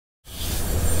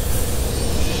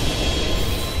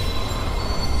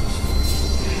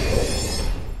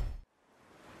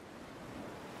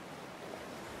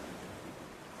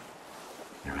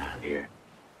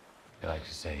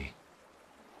say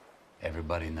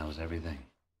everybody knows everything.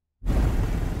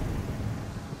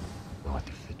 What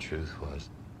if the truth was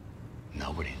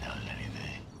nobody knows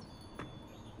anything?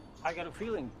 I got a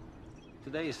feeling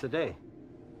today is the day.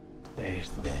 Today is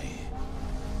the day.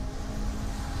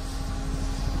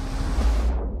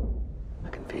 I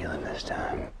can feel him this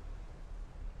time.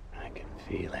 I can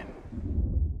feel him.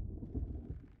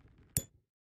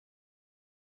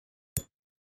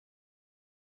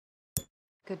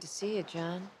 Good to see you,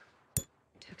 John.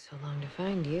 Took so long to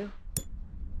find you.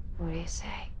 What do you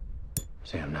say?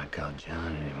 Say I'm not called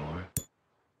John anymore.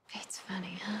 It's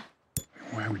funny, huh?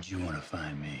 Where would you want to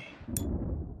find me?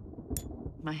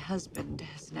 My husband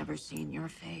has never seen your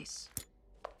face.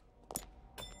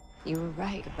 You were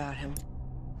right about him.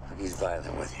 He's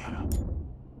violent with you.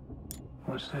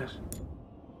 What's this?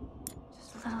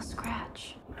 Just a little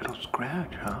scratch. Little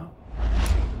scratch, huh?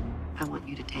 I want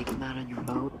you to take him out on your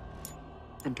boat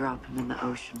and drop him in the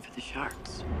ocean for the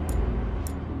sharks.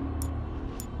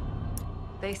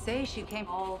 They say she came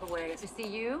all the way to see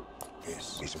you.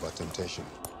 Yes, it's about temptation.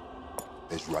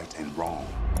 There's right and wrong.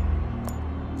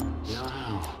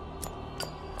 No.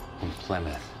 In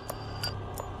Plymouth,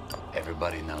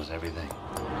 everybody knows everything.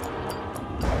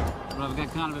 Well, I've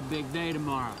got kind of a big day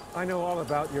tomorrow. I know all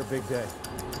about your big day.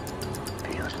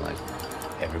 Feels like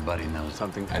everybody knows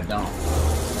something I don't.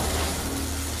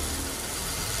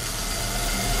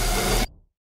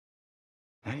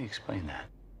 How do you explain that?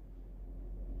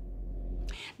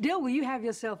 Dill, will you have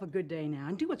yourself a good day now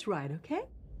and do what's right, okay?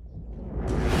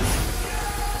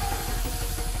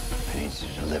 I need you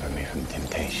to deliver me from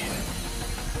temptation.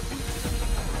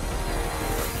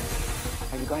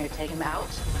 Are you going to take him out?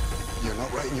 You're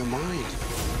not right in your mind.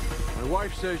 My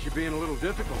wife says you're being a little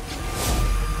difficult.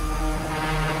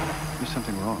 There's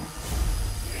something wrong.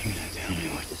 You're gonna tell me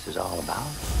what this is all about?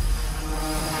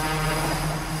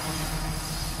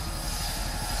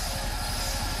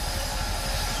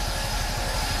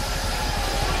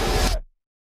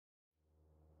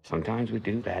 Sometimes we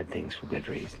do bad things for good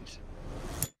reasons.